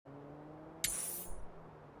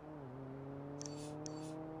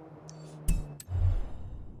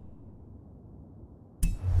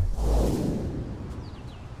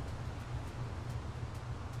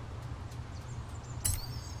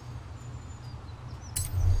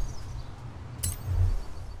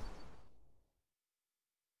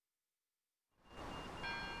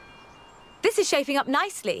is shaping up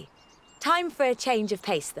nicely. Time for a change of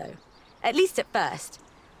pace, though. At least at first.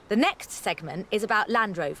 The next segment is about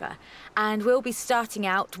Land Rover, and we'll be starting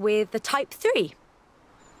out with the Type 3.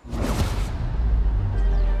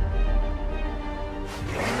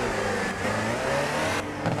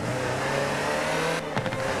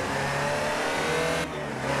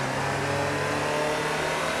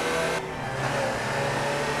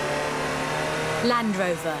 Land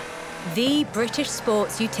Rover, the British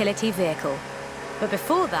sports utility vehicle. But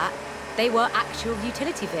before that, they were actual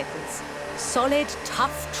utility vehicles. Solid,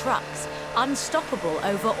 tough trucks, unstoppable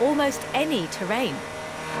over almost any terrain.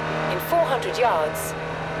 In 400 yards,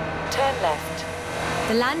 turn left.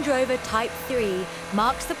 The Land Rover Type 3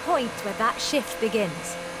 marks the point where that shift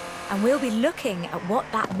begins, and we'll be looking at what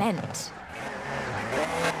that meant.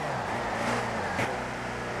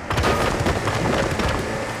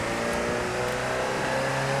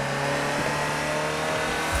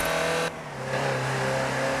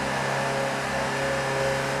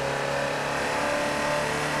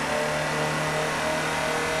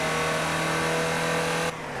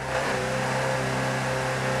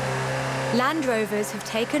 Land Rovers have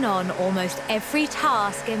taken on almost every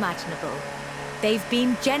task imaginable. They've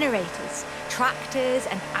been generators, tractors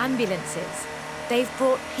and ambulances. They've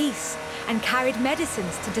brought peace and carried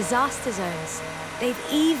medicines to disaster zones. They've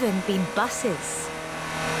even been buses.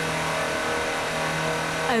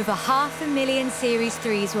 Over 500,000 Series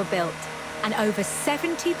 3s were built, and over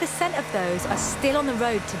 70% of those are still on the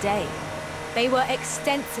road today. They were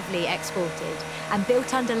extensively exported and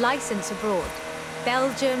built under license abroad.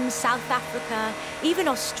 Belgium, South Africa, even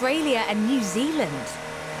Australia and New Zealand.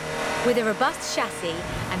 With a robust chassis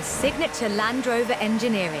and signature Land Rover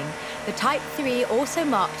engineering, the Type 3 also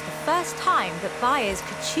marked the first time that buyers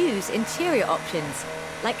could choose interior options,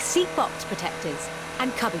 like seat box protectors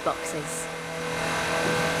and cubby boxes.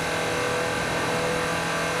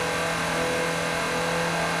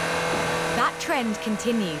 That trend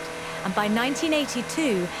continued, and by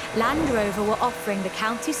 1982, Land Rover were offering the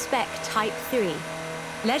county spec Type 3.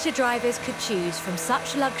 Leisure drivers could choose from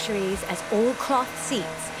such luxuries as all-cloth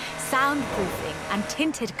seats, soundproofing and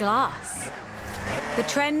tinted glass. The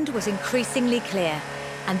trend was increasingly clear,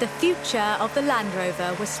 and the future of the Land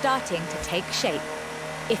Rover was starting to take shape.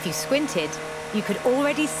 If you squinted, you could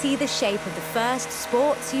already see the shape of the first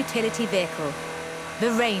sports utility vehicle,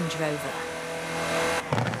 the Range Rover.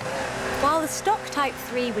 While the stock Type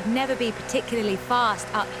 3 would never be particularly fast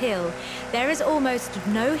uphill, there is almost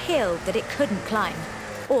no hill that it couldn't climb.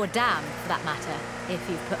 Or dam, for that matter, if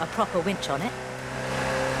you've put a proper winch on it.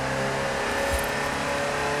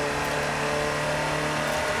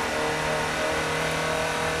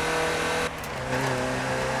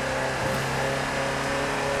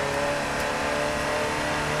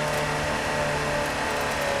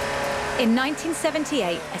 In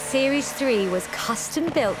 1978, a Series 3 was custom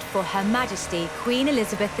built for Her Majesty Queen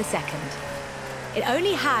Elizabeth II. It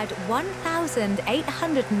only had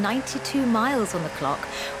 1,892 miles on the clock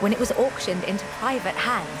when it was auctioned into private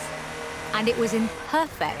hands. And it was in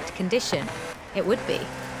perfect condition. It would be.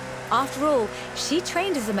 After all, she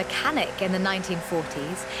trained as a mechanic in the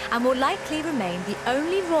 1940s and will likely remain the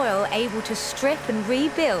only royal able to strip and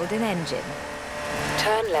rebuild an engine.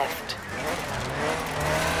 Turn left.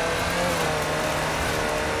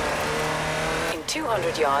 In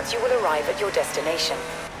 200 yards, you will arrive at your destination.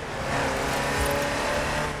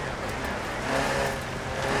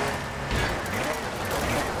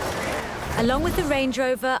 Along with the Range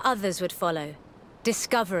Rover, others would follow.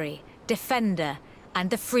 Discovery, Defender, and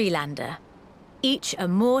the Freelander. Each a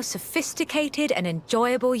more sophisticated and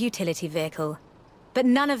enjoyable utility vehicle. But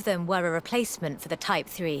none of them were a replacement for the Type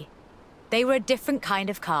 3. They were a different kind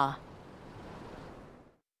of car.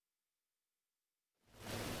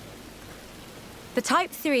 The Type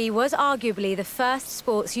 3 was arguably the first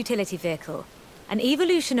sports utility vehicle, an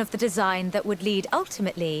evolution of the design that would lead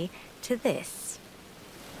ultimately to this.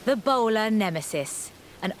 The Bowler Nemesis,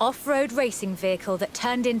 an off-road racing vehicle that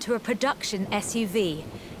turned into a production SUV,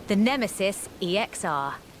 the Nemesis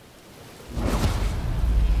EXR.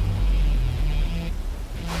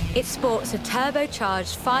 It sports a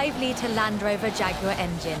turbocharged 5-litre Land Rover Jaguar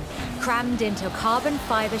engine, crammed into a carbon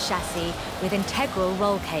fibre chassis with integral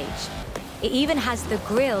roll cage. It even has the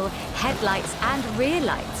grille, headlights and rear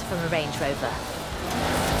lights from a Range Rover.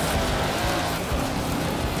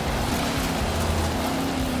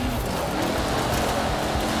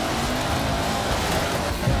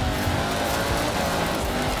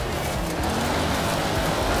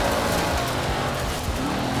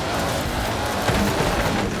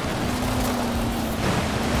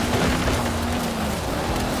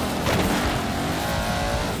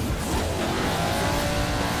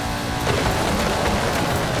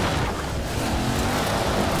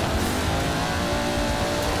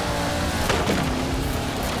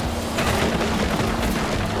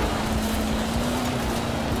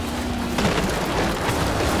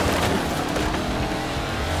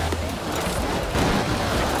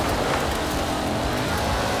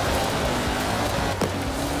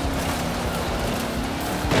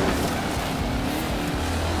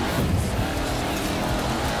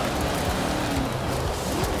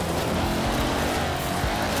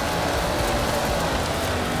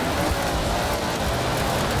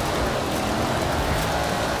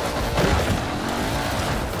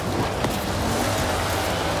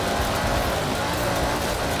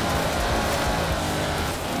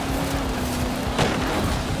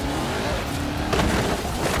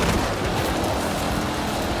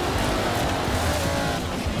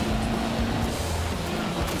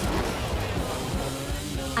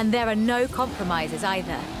 And there are no compromises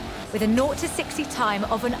either. With a 0 to 60 time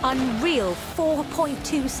of an unreal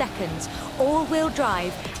 4.2 seconds, all-wheel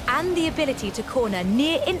drive, and the ability to corner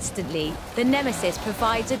near instantly, the Nemesis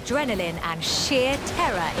provides adrenaline and sheer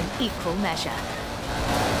terror in equal measure.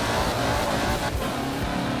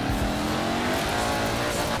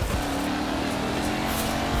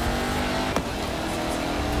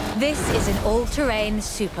 This is an all-terrain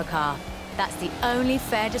supercar. That's the only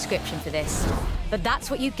fair description for this. But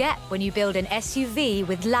that's what you get when you build an SUV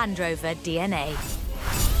with Land Rover DNA.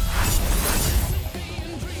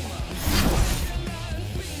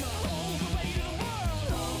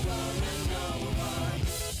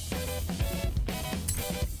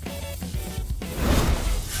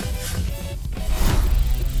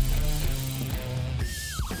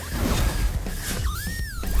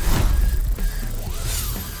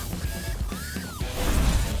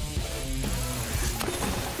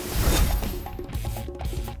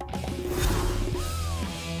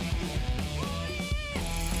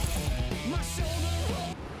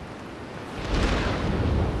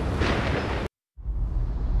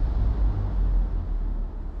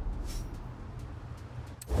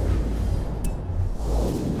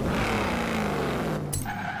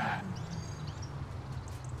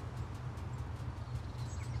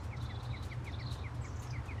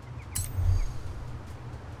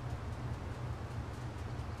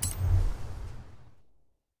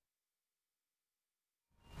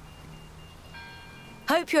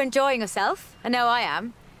 Hope you're enjoying yourself. I know I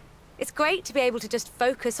am. It's great to be able to just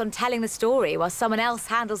focus on telling the story while someone else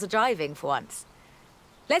handles the driving for once.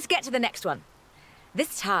 Let's get to the next one.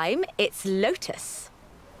 This time, it's Lotus.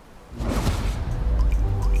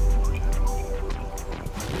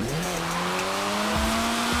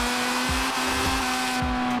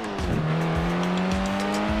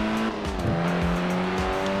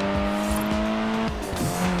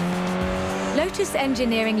 Lotus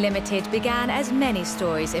Engineering Limited began as many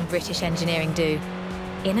stories in British engineering do,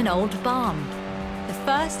 in an old barn. The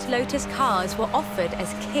first Lotus cars were offered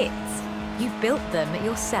as kits. You built them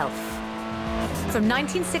yourself. From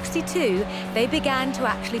 1962, they began to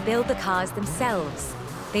actually build the cars themselves.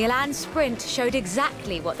 The Elan Sprint showed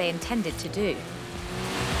exactly what they intended to do.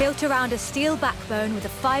 Built around a steel backbone with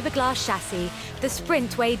a fiberglass chassis, the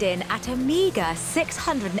Sprint weighed in at a meager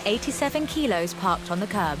 687 kilos parked on the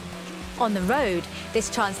curb. On the road,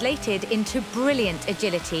 this translated into brilliant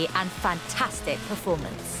agility and fantastic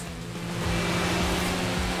performance.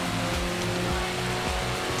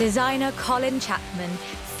 Designer Colin Chapman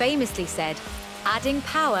famously said, "Adding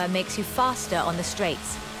power makes you faster on the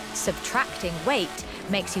straights. Subtracting weight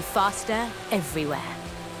makes you faster everywhere."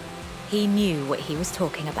 He knew what he was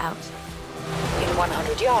talking about. In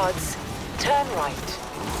 100 yards, turn right.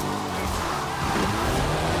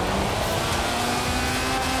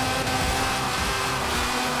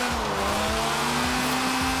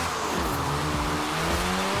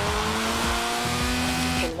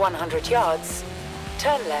 In 100 yards,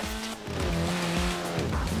 turn left.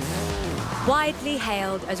 Widely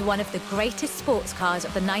hailed as one of the greatest sports cars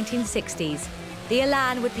of the 1960s, the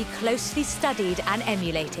Elan would be closely studied and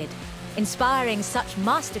emulated, inspiring such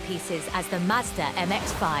masterpieces as the Mazda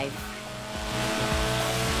MX-5.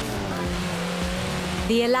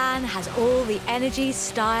 The Elan has all the energy,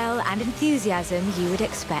 style, and enthusiasm you would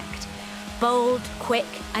expect. Bold, quick,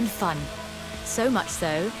 and fun. So much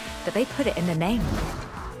so that they put it in the name.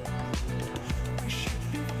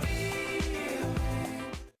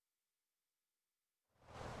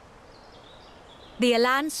 The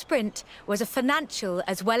Elan Sprint was a financial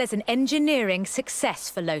as well as an engineering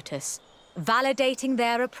success for Lotus, validating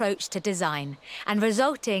their approach to design and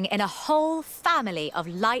resulting in a whole family of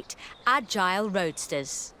light, agile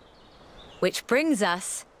roadsters. Which brings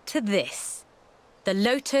us to this, the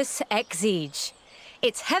Lotus Exige.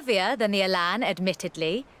 It's heavier than the Elan,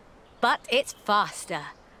 admittedly, but it's faster.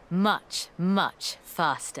 Much, much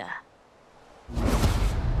faster.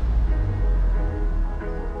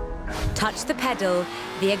 Touch the pedal,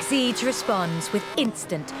 the Exige responds with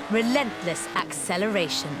instant, relentless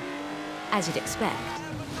acceleration, as you'd expect.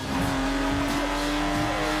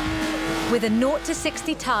 With a 0 to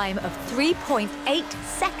 60 time of 3.8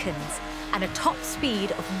 seconds and a top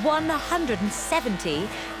speed of 170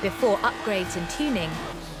 before upgrades and tuning,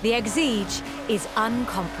 the Exige is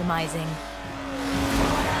uncompromising.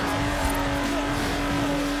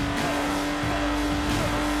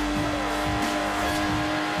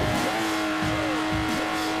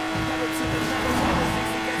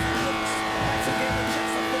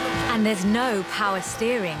 And there's no power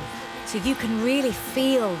steering, so you can really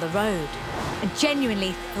feel the road. A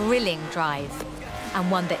genuinely thrilling drive. and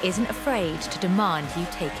one that isn't afraid to demand you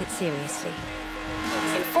take it seriously.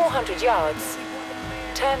 In 400 yards,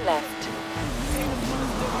 turn left.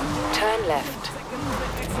 Turn left.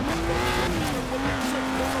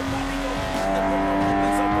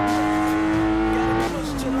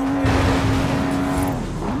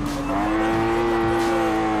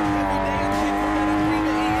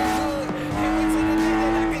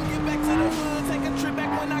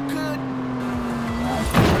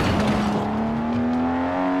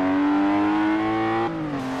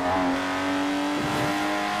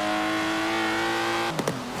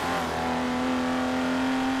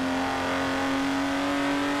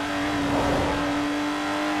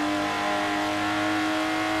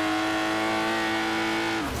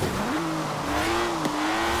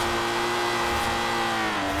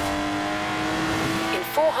 In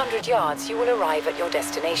 400 yards, you will arrive at your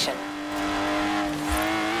destination.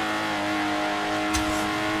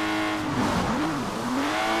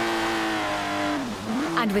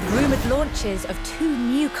 And with rumoured launches of 2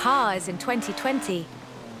 new cars in 2020,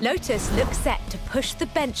 Lotus looks set to push the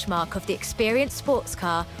benchmark of the experienced sports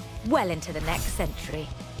car well into the next century.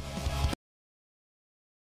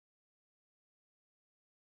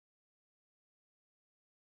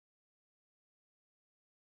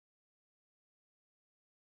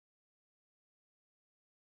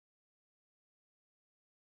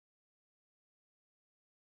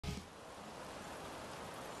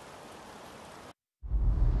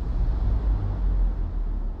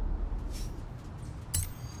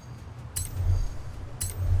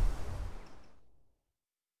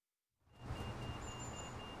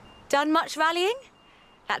 Done much rallying?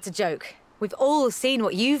 That's a joke. We've all seen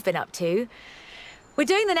what you've been up to. We're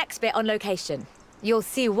doing the next bit on location. You'll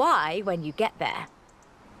see why when you get there.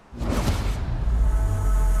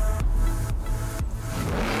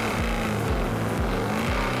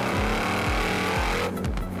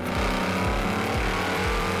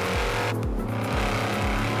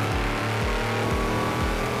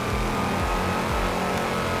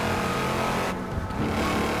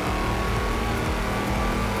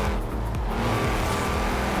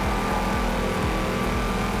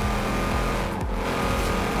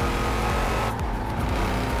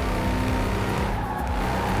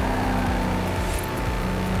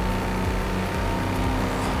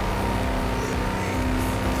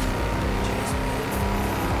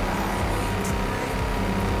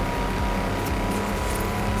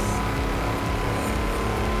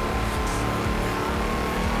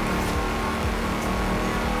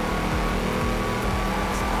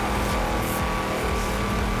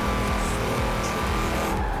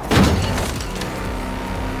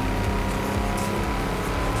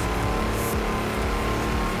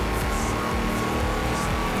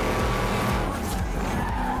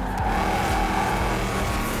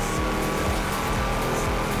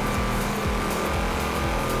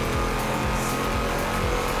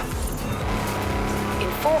 In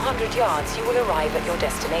 400 yards, you will arrive at your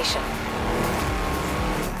destination.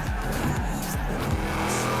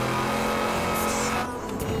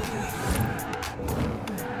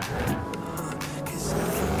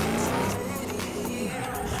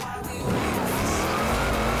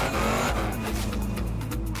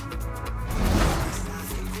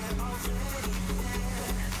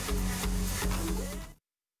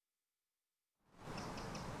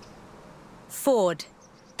 Ford,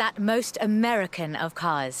 that most American of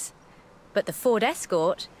cars. But the Ford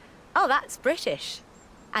Escort, oh, that's British.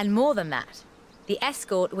 And more than that, the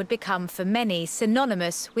Escort would become for many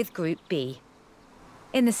synonymous with Group B.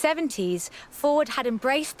 In the 70s, Ford had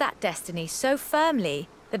embraced that destiny so firmly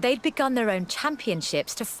that they'd begun their own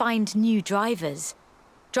championships to find new drivers.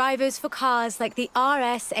 Drivers for cars like the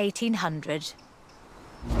RS 1800.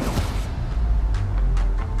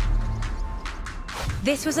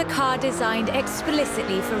 This was a car designed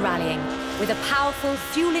explicitly for rallying, with a powerful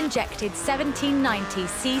fuel-injected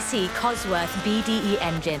 1790cc Cosworth BDE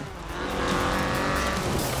engine.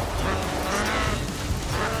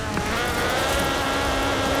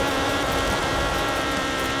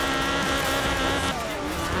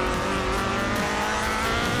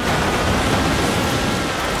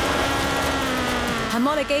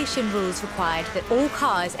 Homologation rules required that all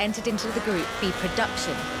cars entered into the group be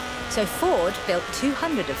production, so Ford built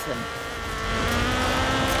 200 of them.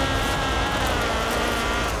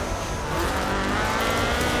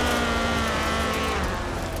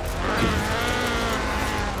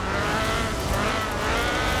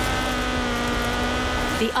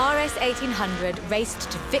 The RS 1800 raced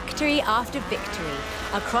to victory after victory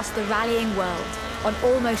across the rallying world, on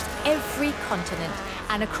almost every continent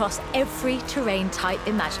and across every terrain type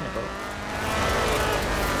imaginable.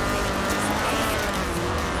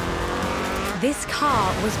 This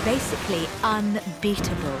car was basically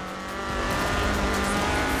unbeatable.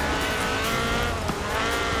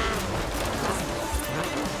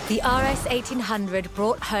 The RS 1800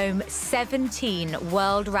 brought home 17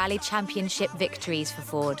 World Rally Championship victories for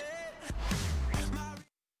Ford.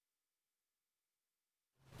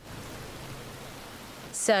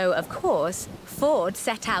 So, of course, Ford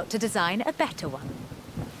set out to design a better one.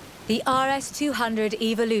 The RS 200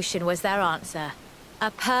 Evolution was their answer. A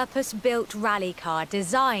purpose-built rally car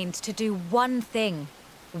designed to do one thing: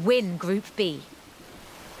 win Group B.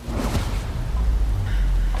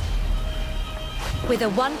 With a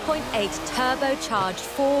 1.8 turbocharged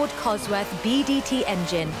Ford Cosworth BDT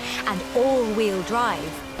engine and all-wheel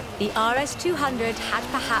drive, the RS 200 had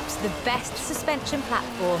perhaps the best suspension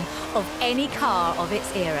platform of any car of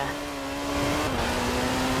its era.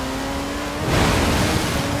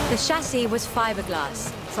 The chassis was fiberglass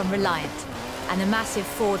from Reliant, and the massive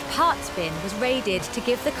Ford parts bin was raided to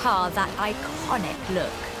give the car that iconic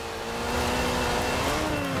look.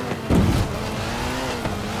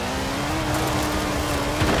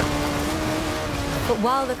 But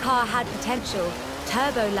while the car had potential,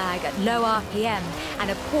 turbo lag at low RPM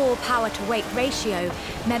and a poor power-to-weight ratio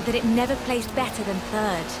meant that it never placed better than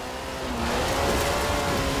third.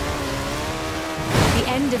 The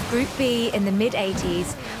end of Group B in the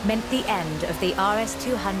mid-80s meant the end of the RS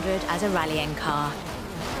 200 as a rallying car.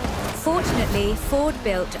 Fortunately, Ford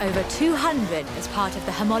built over 200 as part of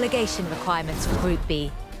the homologation requirements for Group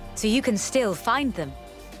B, so you can still find them,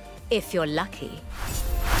 if you're lucky.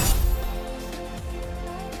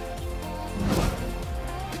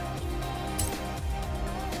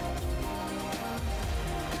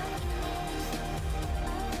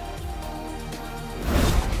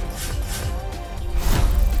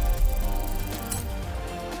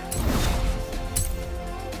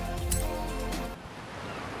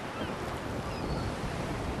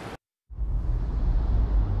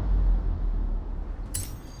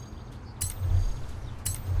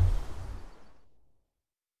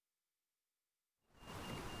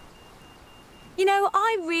 You know,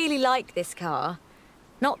 I really like this car.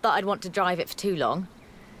 Not that I'd want to drive it for too long.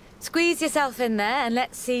 Squeeze yourself in there and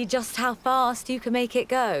let's see just how fast you can make it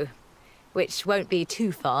go. Which won't be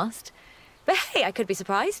too fast. But hey, I could be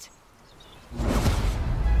surprised.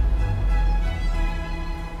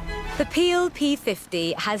 The Peel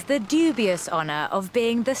P50 has the dubious honour of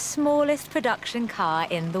being the smallest production car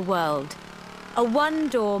in the world. A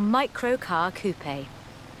one-door microcar coupe,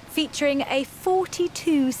 featuring a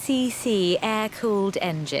 42cc air-cooled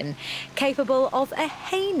engine capable of a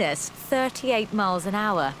heinous 38 miles an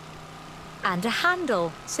hour. And a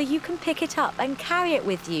handle, so you can pick it up and carry it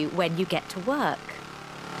with you when you get to work.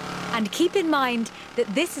 And keep in mind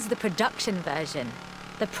that this is the production version.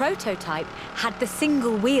 The prototype had the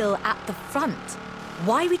single wheel at the front.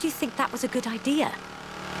 Why would you think that was a good idea?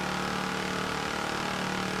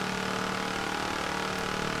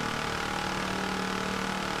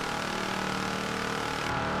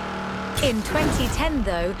 In 2010,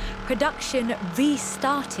 though, production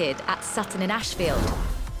restarted at Sutton in Ashfield.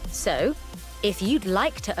 So, if you'd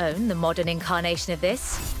like to own the modern incarnation of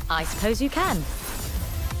this, I suppose you can.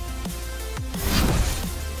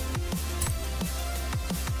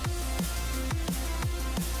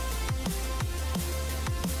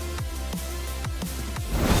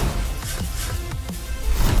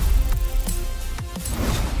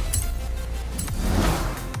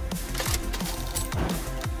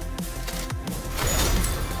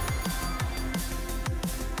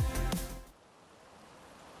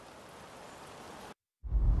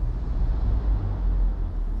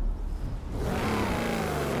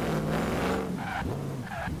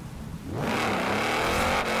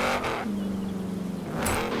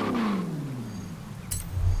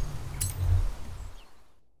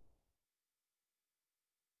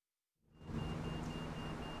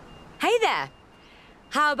 Hey there!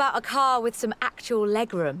 How about a car with some actual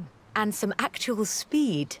legroom and some actual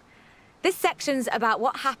speed? This section's about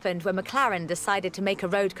what happened when McLaren decided to make a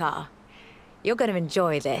road car. You're going to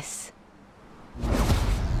enjoy this.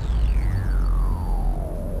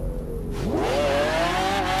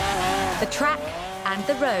 The track and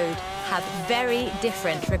the road have very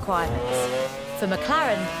different requirements. For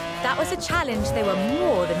McLaren, that was a challenge they were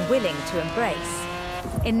more than willing to embrace.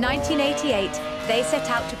 In 1988, they set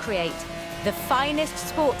out to create the finest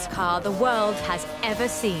sports car the world has ever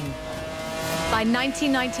seen. By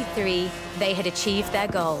 1993, they had achieved their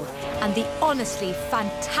goal, and the honestly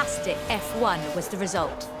fantastic F1 was the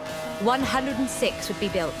result. 106 would be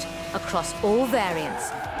built across all variants,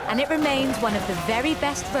 and it remains one of the very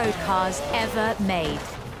best road cars ever made.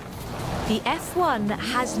 The F1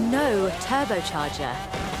 has no turbocharger.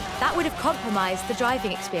 That would have compromised the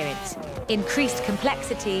driving experience, increased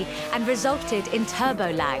complexity, and resulted in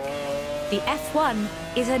turbo lag. The F1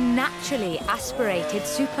 is a naturally aspirated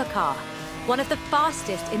supercar, one of the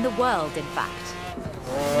fastest in the world, in fact.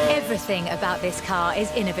 Everything about this car is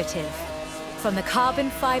innovative, from the carbon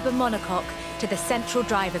fiber monocoque to the central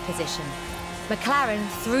driver position. McLaren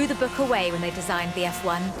threw the book away when they designed the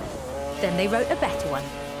F1, then they wrote a better one.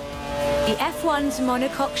 The F1's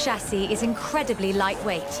monocoque chassis is incredibly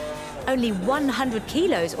lightweight, only 100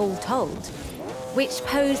 kilos all told, which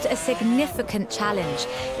posed a significant challenge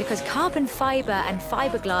because carbon fiber and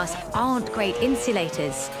fiberglass aren't great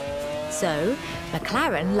insulators. So,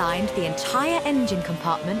 McLaren lined the entire engine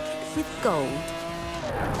compartment with gold.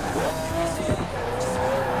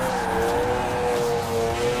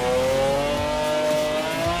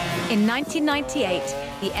 In 1998,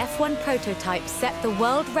 the F1 prototype set the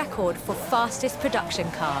world record for fastest production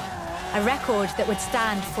car, a record that would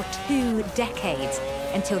stand for 2 decades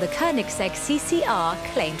until the Koenigsegg CCR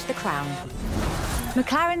claimed the crown.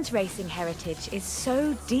 McLaren's racing heritage is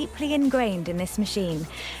so deeply ingrained in this machine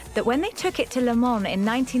that when they took it to Le Mans in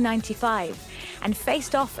 1995 and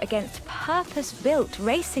faced off against purpose-built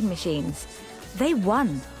racing machines, they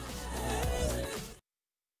won.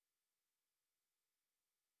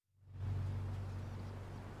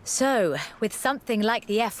 So, with something like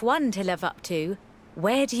the F1 to live up to,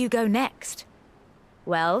 where do you go next?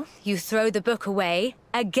 Well, you throw the book away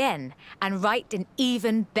again and write an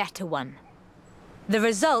even better one. The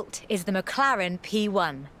result is the McLaren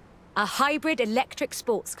P1, a hybrid electric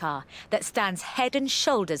sports car that stands head and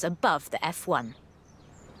shoulders above the F1.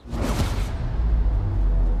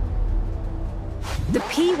 The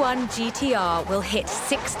P1 GTR will hit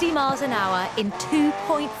 60 miles an hour in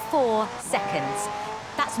 2.4 seconds.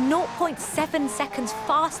 That's 0.7 seconds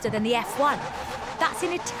faster than the F1. That's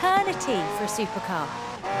an eternity for a supercar.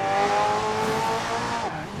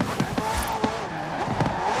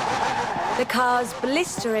 The car's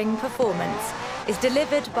blistering performance is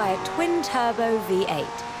delivered by a twin-turbo V8,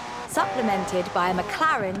 supplemented by a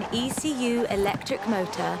McLaren ECU electric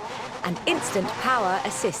motor and instant power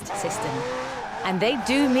assist system. And they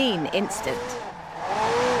do mean instant.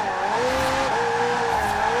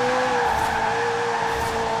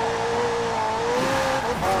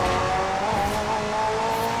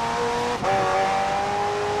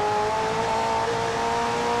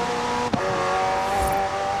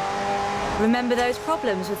 Remember those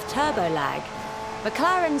problems with turbo lag?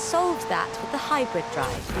 McLaren solved that with the hybrid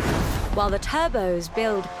drive. While the turbos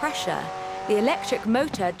build pressure, the electric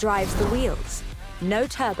motor drives the wheels. No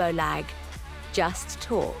turbo lag, just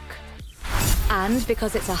torque. And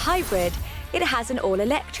because it's a hybrid, it has an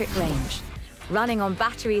all-electric range. Running on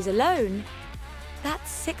batteries alone,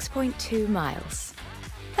 that's 6.2 miles.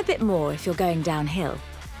 A bit more if you're going downhill.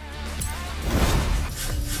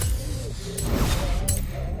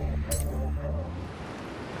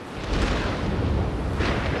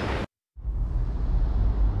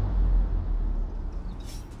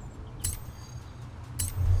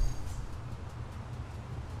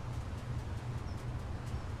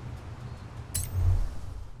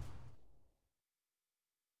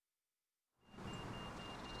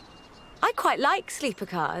 I quite like sleeper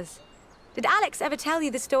cars. Did Alex ever tell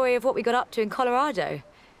you the story of what we got up to in Colorado?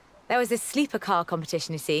 There was this sleeper car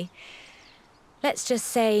competition, you see. Let's just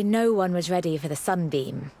say no one was ready for the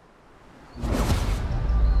sunbeam.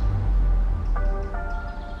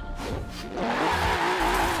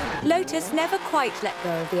 Lotus never quite let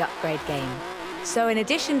go of the upgrade game. So in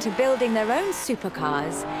addition to building their own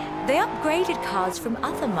supercars, they upgraded cars from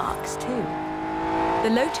other marques too. The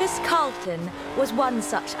Lotus Carlton was one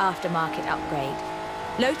such aftermarket upgrade.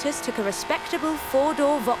 Lotus took a respectable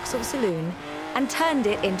 4-door Vauxhall saloon and turned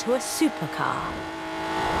it into a supercar.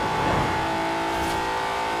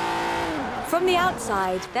 From the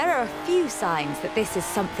outside, there are a few signs that this is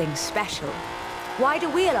something special. Wider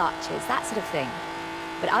wheel arches, that sort of thing.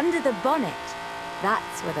 But under the bonnet,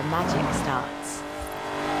 that's where the magic starts.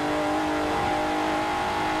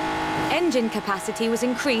 Engine capacity was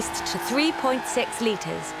increased to 3.6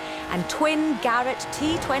 litres, and twin Garrett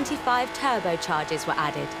T25 turbochargers were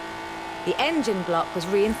added. The engine block was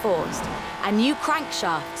reinforced, and new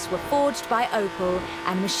crankshafts were forged by Opel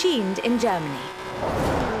and machined in Germany.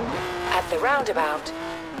 At the roundabout,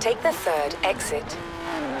 take the third exit.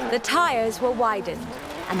 The tyres were widened,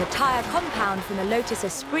 and the tyre compound from the Lotus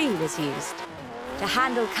Esprit was used. To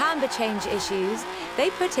handle camber change issues,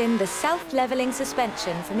 they put in the self-leveling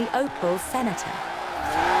suspension from the Opel Senator.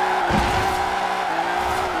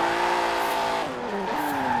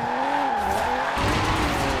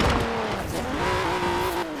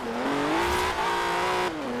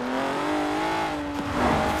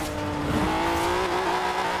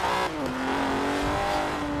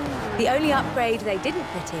 only upgrade they didn't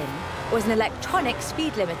put in was an electronic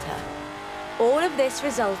speed limiter. All of this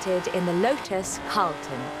resulted in the Lotus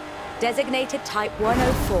Carlton, designated Type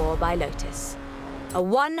 104 by Lotus. A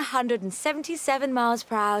 177 miles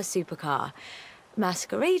per hour supercar,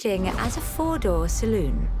 masquerading as a four-door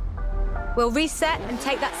saloon. We'll reset and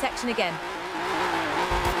take that section again.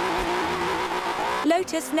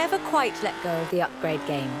 Lotus never quite let go of the upgrade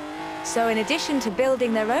game. So in addition to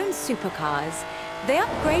building their own supercars, they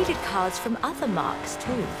upgraded cars from other marques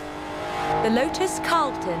too. The Lotus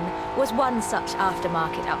Carlton was one such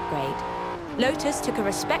aftermarket upgrade. Lotus took a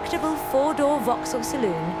respectable four-door Vauxhall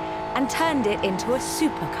saloon and turned it into a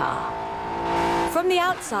supercar. From the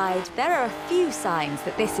outside, there are a few signs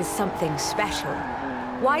that this is something special.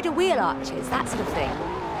 Wider wheel arches, that sort of thing.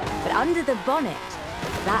 But under the bonnet,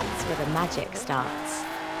 that's where the magic starts.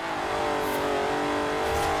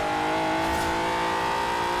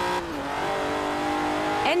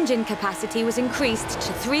 Engine capacity was increased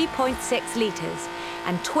to 3.6 litres,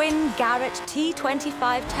 and twin Garrett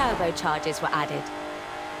T25 turbochargers were added.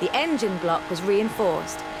 The engine block was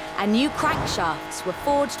reinforced, and new crankshafts were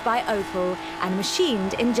forged by Opel and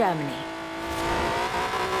machined in Germany.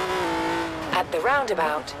 At the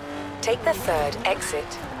roundabout, take the third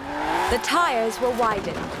exit. The tyres were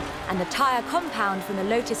widened, and the tyre compound from the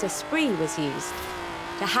Lotus Esprit was used.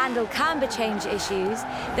 To handle camber change issues,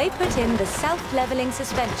 they put in the self-leveling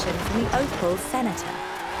suspension from the Opel Senator.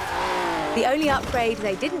 The only upgrade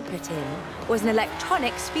they didn't put in was an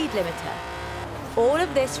electronic speed limiter. All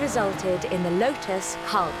of this resulted in the Lotus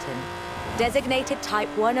Carlton, designated Type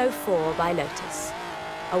 104 by Lotus.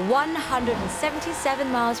 A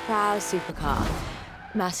 177 miles per hour supercar,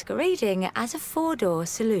 masquerading as a four-door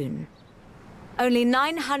saloon. Only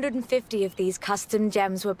 950 of these custom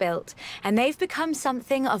gems were built, and they've become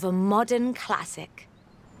something of a modern classic.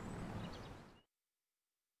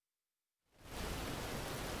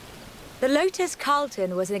 The Lotus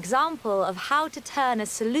Carlton was an example of how to turn a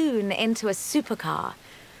saloon into a supercar,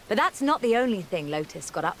 but that's not the only thing Lotus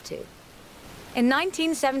got up to. In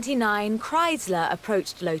 1979, Chrysler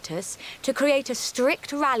approached Lotus to create a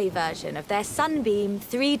strict rally version of their Sunbeam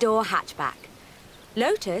three-door hatchback.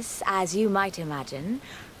 Lotus, as you might imagine,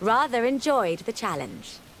 rather enjoyed the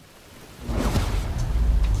challenge.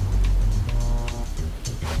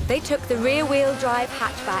 They took the rear-wheel drive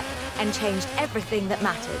hatchback and changed everything that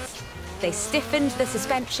matters. They stiffened the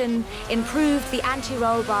suspension, improved the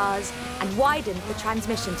anti-roll bars, and widened the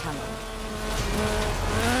transmission tunnel.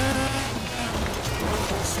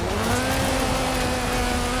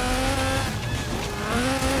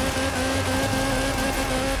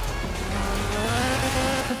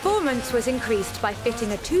 Performance was increased by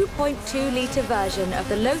fitting a 2.2-litre version of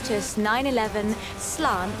the Lotus 911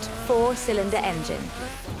 slant four-cylinder engine,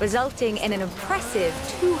 resulting in an impressive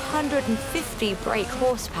 250 brake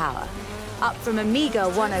horsepower, up from a meager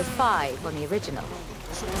 105 on the original.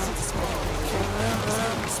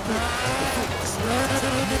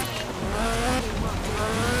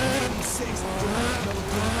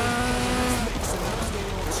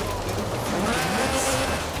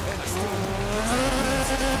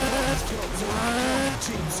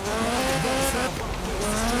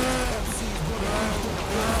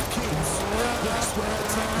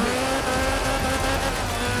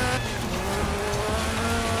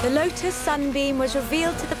 The Lotus Sunbeam was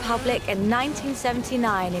revealed to the public in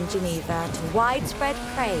 1979 in Geneva to widespread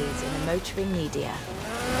praise in the motoring media.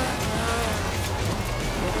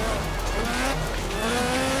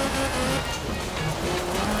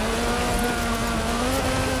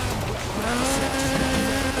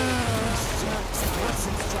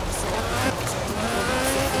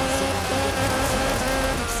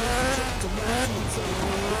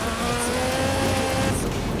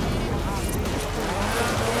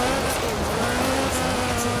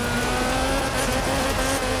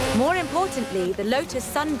 More importantly, the Lotus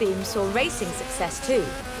Sunbeam saw racing success too.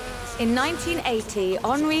 In 1980,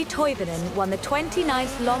 Henri Toivonen won the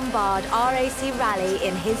 29th Lombard RAC Rally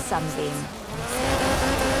in his Sunbeam.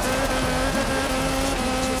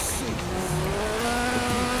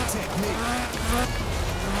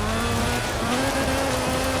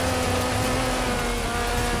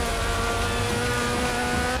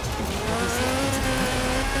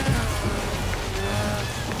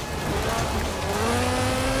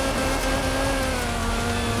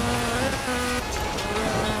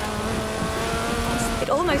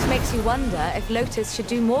 Almost makes you wonder if Lotus should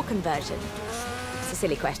do more conversions. It's a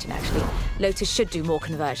silly question, actually. Lotus should do more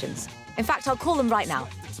conversions. In fact, I'll call them right now.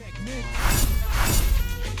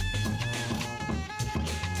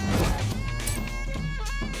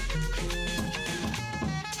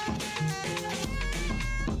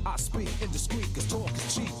 I speak talk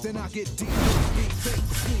is cheap, then I get deep. Beat fake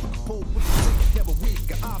for sneak, pull with the sink, never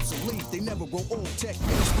weak or obsolete. They never grow old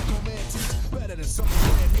techniques, but no man teach better than some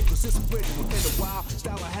brand new, cause it's original in a while.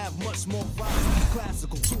 Style I have much more vibe.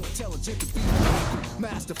 Classical, too intelligent to be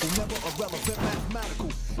masterful, never irrelevant, mathematical.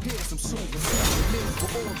 Here's some soothing souvenirs for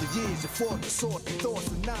all the years you fought the sword and thoughts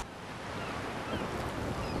and not.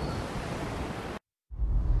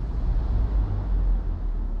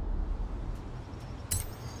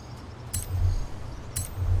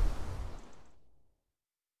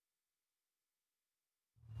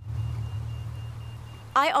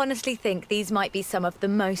 I honestly think these might be some of the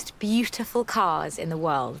most beautiful cars in the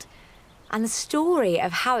world. And the story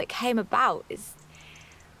of how it came about is,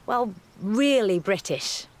 well, really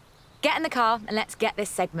British. Get in the car and let's get this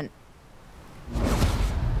segment.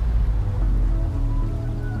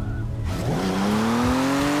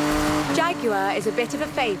 Jaguar is a bit of a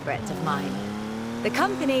favourite of mine. The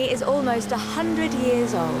company is almost 100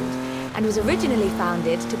 years old and was originally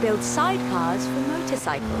founded to build sidecars for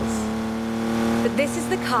motorcycles. But this is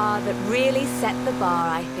the car that really set the bar,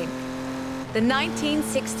 I think. The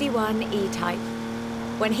 1961 E-Type.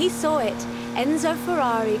 When he saw it, Enzo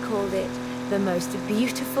Ferrari called it the most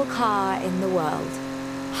beautiful car in the world.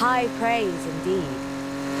 High praise indeed.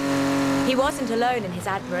 He wasn't alone in his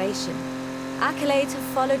admiration. Accolades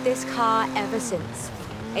have followed this car ever since.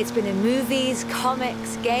 It's been in movies,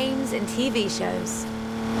 comics, games, and TV shows.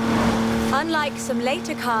 Unlike some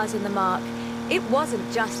later cars in the marque, it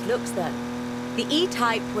wasn't just looks though. The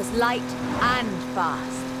E-Type was light and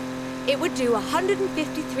fast. It would do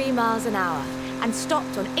 153 miles an hour and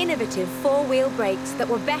stopped on innovative four-wheel brakes that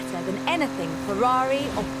were better than anything Ferrari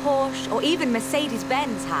or Porsche or even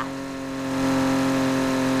Mercedes-Benz had.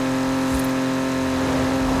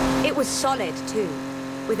 It was solid too,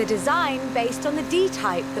 with a design based on the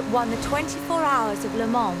D-Type that won the 24 Hours of Le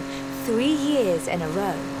Mans 3 years in a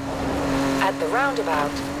row. At the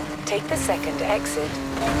roundabout, take the second exit.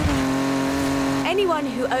 Anyone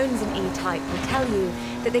who owns an E-Type will tell you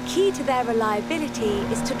that the key to their reliability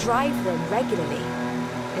is to drive them regularly,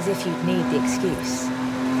 as if you'd need the excuse.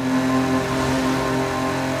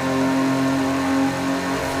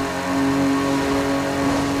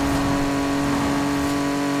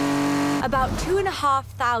 About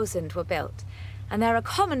 2,500 were built, and they're a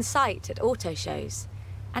common sight at auto shows,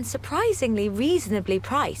 and surprisingly reasonably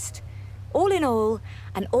priced. All in all,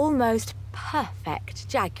 an almost perfect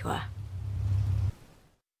Jaguar.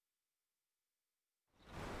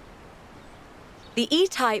 The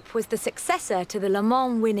E-Type was the successor to the Le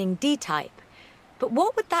Mans winning D-Type. But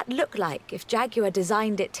what would that look like if Jaguar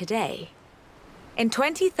designed it today? In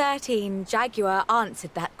 2013, Jaguar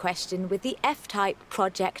answered that question with the F-Type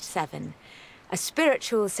Project 7, a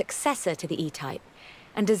spiritual successor to the E-Type,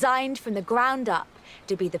 and designed from the ground up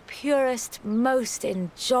to be the purest, most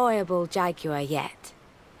enjoyable Jaguar yet.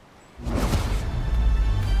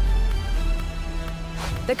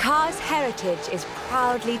 The car's heritage is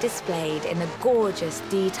proudly displayed in the gorgeous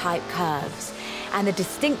D-Type curves and the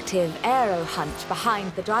distinctive aero hunch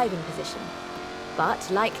behind the driving position. But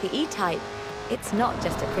like the E-Type, it's not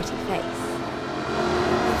just a pretty face.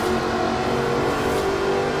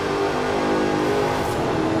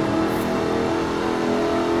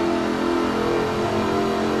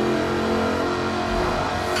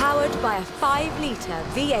 Powered by a 5-litre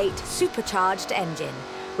V8 supercharged engine,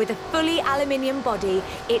 with a fully aluminium body,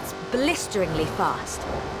 it's blisteringly fast,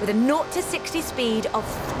 with a 0 to 60 speed of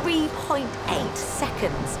 3.8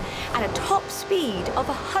 seconds and a top speed of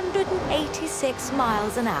 186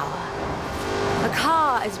 miles an hour. A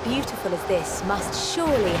car as beautiful as this must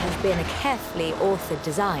surely have been a carefully authored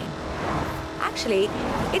design. Actually,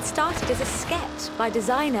 it started as a sketch by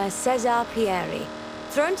designer César Pierri,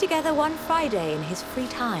 thrown together one Friday in his free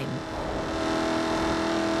time.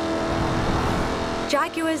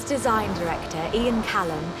 Jaguar's design director, Ian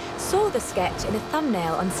Callum, saw the sketch in a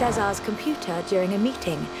thumbnail on César's computer during a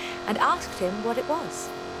meeting and asked him what it was.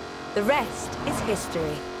 The rest is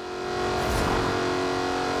history.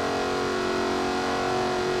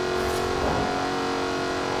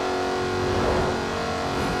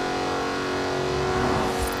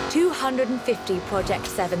 "250 Project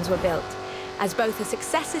 7s were built, as both a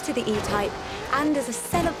successor to the E-Type and as a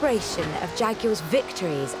celebration of Jaguar's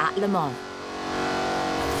victories at Le Mans.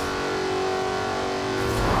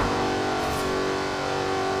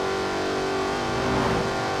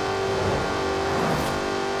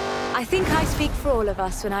 I think I speak for all of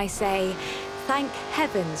us when I say, thank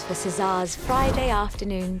heavens for César's Friday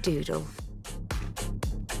afternoon doodle.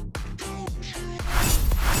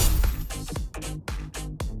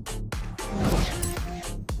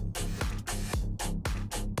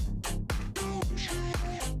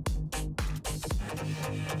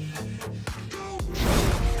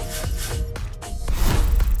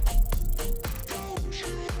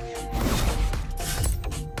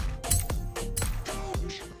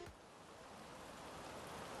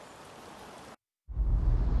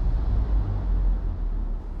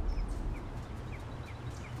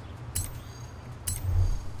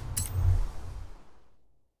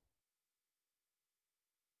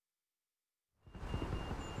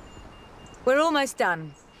 We're almost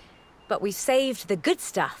done, but we've saved the good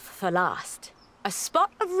stuff for last. A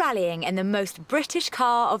spot of rallying in the most British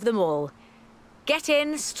car of them all. Get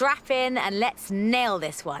in, strap in, and let's nail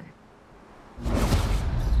this one.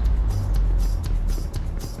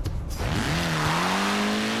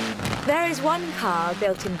 There is one car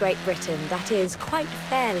built in Great Britain that is, quite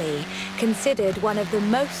fairly, considered one of the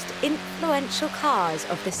most influential cars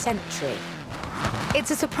of the century. It's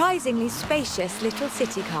a surprisingly spacious little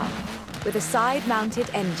city car with a side-mounted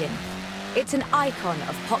engine. It's an icon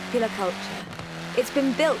of popular culture. It's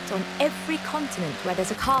been built on every continent where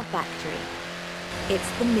there's a car factory.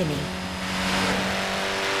 It's the Mini.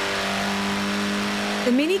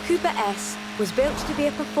 The Mini Cooper S was built to be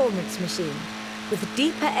a performance machine. With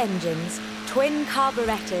deeper engines, twin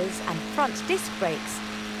carburetors and front disc brakes,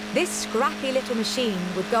 this scrappy little machine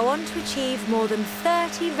would go on to achieve more than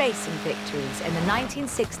 30 racing victories in the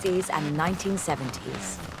 1960s and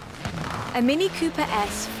 1970s. A Mini Cooper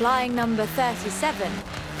S flying number 37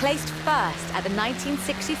 placed first at the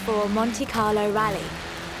 1964 Monte Carlo Rally.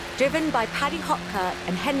 Driven by Paddy Hopkirk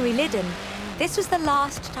and Henry Liddon, this was the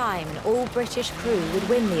last time an all-British crew would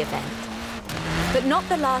win the event. But not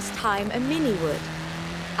the last time a Mini would.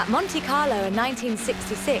 At Monte Carlo in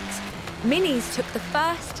 1966, Minis took the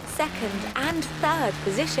first, second and third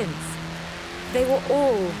positions. They were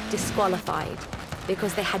all disqualified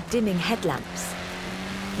because they had dimming headlamps,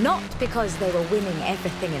 not because they were winning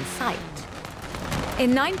everything in sight.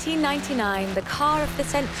 In 1999, the Car of the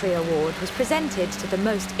Century Award was presented to the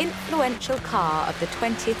most influential car of the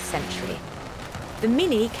 20th century. The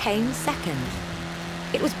Mini came second.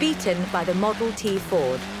 It was beaten by the Model T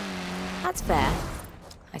Ford. That's fair,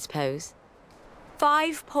 I suppose.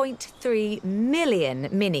 5.3 million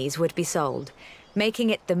Minis would be sold, making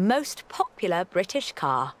it the most popular British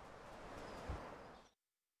car.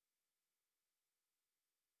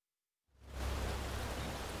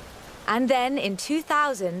 And then, in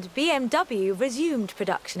 2000, BMW resumed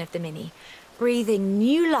production of the Mini, breathing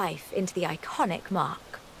new life into the iconic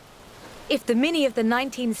marque. If the Mini of the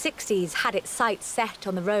 1960s had its sights set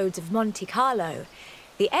on the roads of Monte Carlo,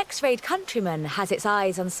 the X-Rayed Countryman has its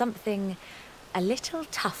eyes on something a little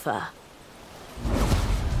tougher.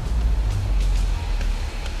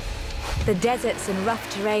 The deserts and rough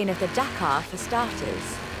terrain of the Dakar, for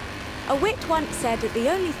starters. A wit once said that the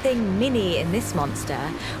only thing Mini in this monster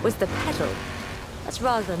was the pedal. That's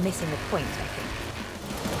rather missing the point, I think.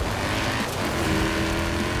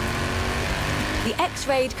 The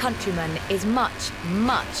X-Rayed Countryman is much,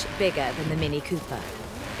 much bigger than the Mini Cooper.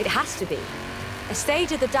 It has to be. A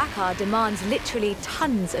stage of the Dakar demands literally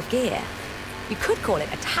tons of gear. You could call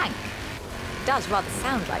it a tank. It does rather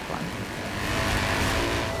sound like one.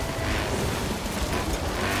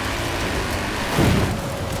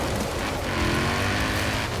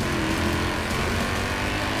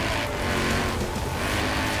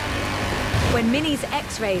 When Mini's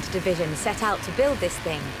X-Rayed division set out to build this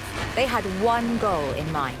thing, they had one goal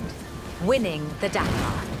in mind: winning the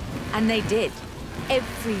Dakar. And they did,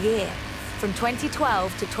 every year, from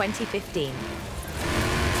 2012 to 2015.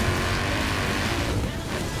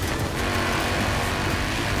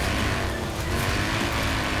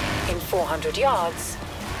 In 400 yards,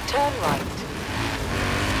 turn right.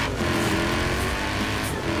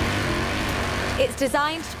 It's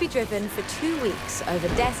designed to be driven for 2 weeks over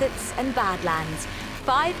deserts and badlands,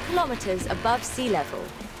 5 kilometers above sea level.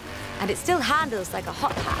 And it still handles like a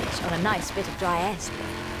hot hatch on a nice bit of dry airspeed.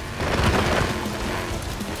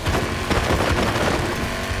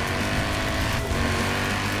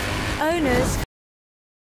 Owners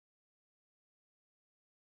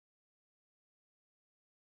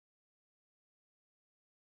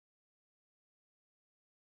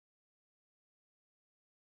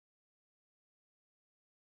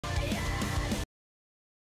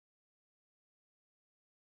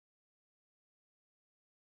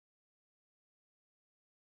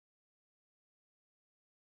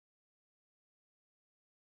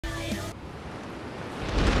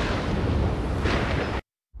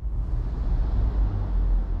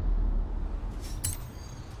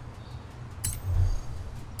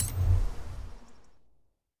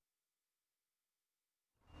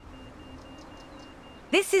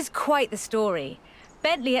This is quite the story.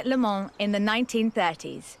 Bentley at Le Mans in the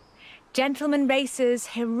 1930s. Gentlemen racers,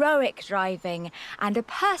 heroic driving, and a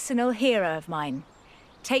personal hero of mine.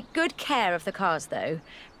 Take good care of the cars, though.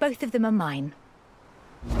 Both of them are mine.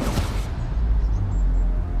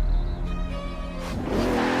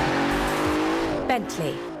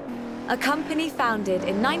 Bentley, a company founded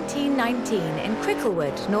in 1919 in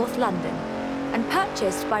Cricklewood, North London, and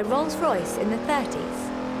purchased by Rolls-Royce in the 30s.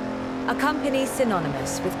 a company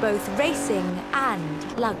synonymous with both racing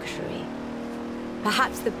and luxury.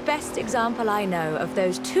 Perhaps the best example I know of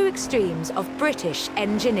those two extremes of British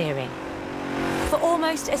engineering. For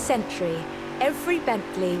almost a century, every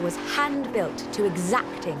Bentley was hand-built to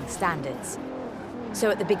exacting standards. So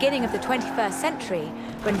at the beginning of the 21st century,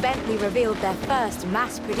 when Bentley revealed their first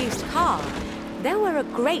mass-produced car, there were a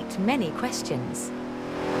great many questions.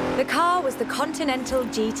 The car was the Continental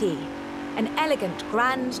GT, an elegant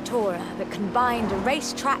grand tourer that combined a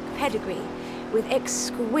racetrack pedigree with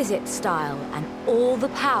exquisite style and all the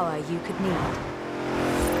power you could need.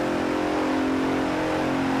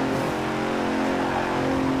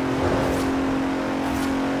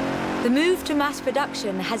 The move to mass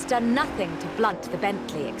production has done nothing to blunt the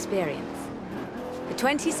Bentley experience. The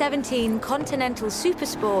 2017 Continental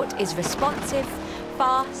Supersport is responsive,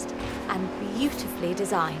 fast, and beautifully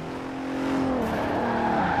designed.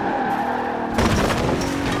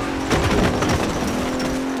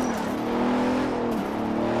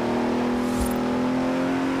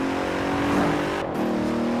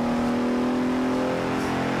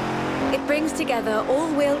 It brings together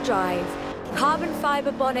all-wheel drive, carbon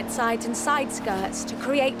fiber bonnet sides and side skirts to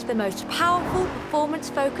create the most powerful,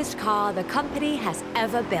 performance-focused car the company has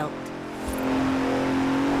ever built.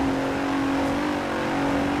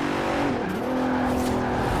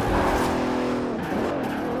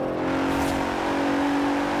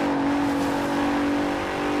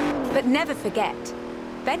 But never forget,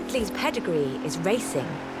 Bentley's pedigree is racing,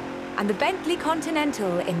 and the Bentley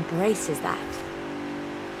Continental embraces that.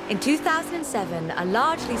 In 2007, a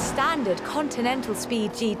largely standard Continental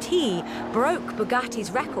Speed GT broke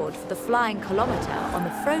Bugatti's record for the flying kilometre on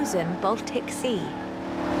the frozen Baltic Sea.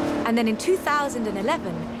 And then in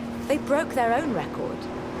 2011, they broke their own record.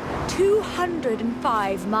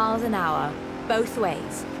 205 miles an hour, both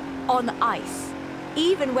ways, on ice.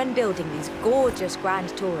 Even when building these gorgeous Grand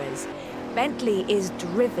Tourers, Bentley is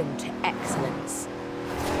driven to excellence.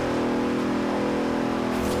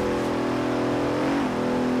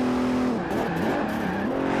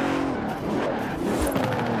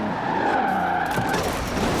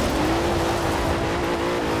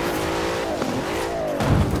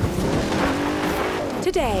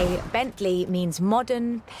 Today, Bentley means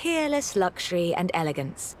modern, peerless luxury and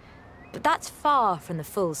elegance. But that's far from the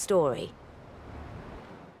full story.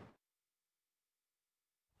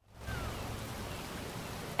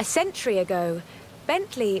 A century ago,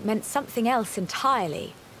 Bentley meant something else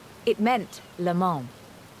entirely. It meant Le Mans.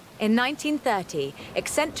 In 1930,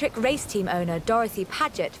 eccentric race team owner Dorothy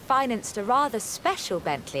Paget financed a rather special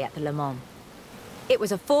Bentley at the Le Mans. It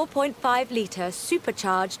was a 4.5-litre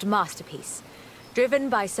supercharged masterpiece, driven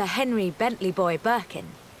by Sir Henry Bentley Boy Birkin.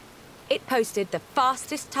 It posted the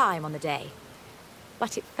fastest time on the day,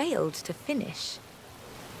 but it failed to finish.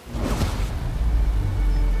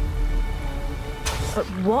 But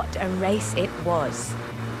what a race it was.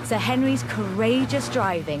 Sir Henry's courageous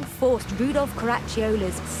driving forced Rudolf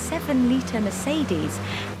Caracciola's 7-litre Mercedes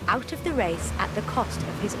out of the race at the cost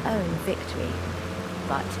of his own victory.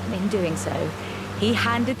 But in doing so, he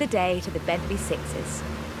handed the day to the Bentley Sixes.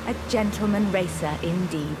 A gentleman racer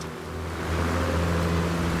indeed.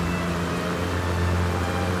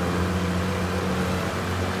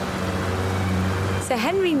 Sir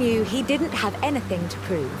Henry knew he didn't have anything to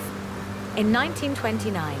prove. In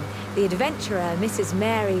 1929, the adventurer Mrs.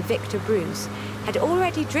 Mary Victor Bruce had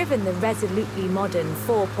already driven the resolutely modern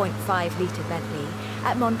 4.5-litre Bentley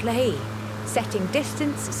at Montlhéry, setting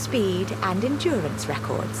distance, speed, and endurance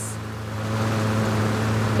records.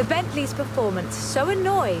 The Bentley's performance so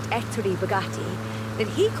annoyed Ettore Bugatti that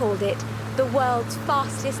he called it the world's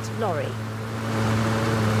fastest lorry.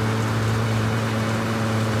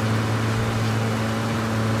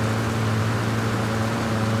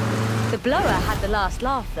 The blower had the last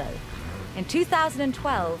laugh, though. In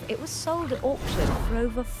 2012, it was sold at auction for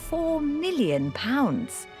over £4 million,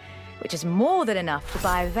 which is more than enough to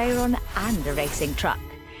buy a Veyron and a racing truck,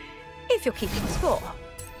 if you're keeping score.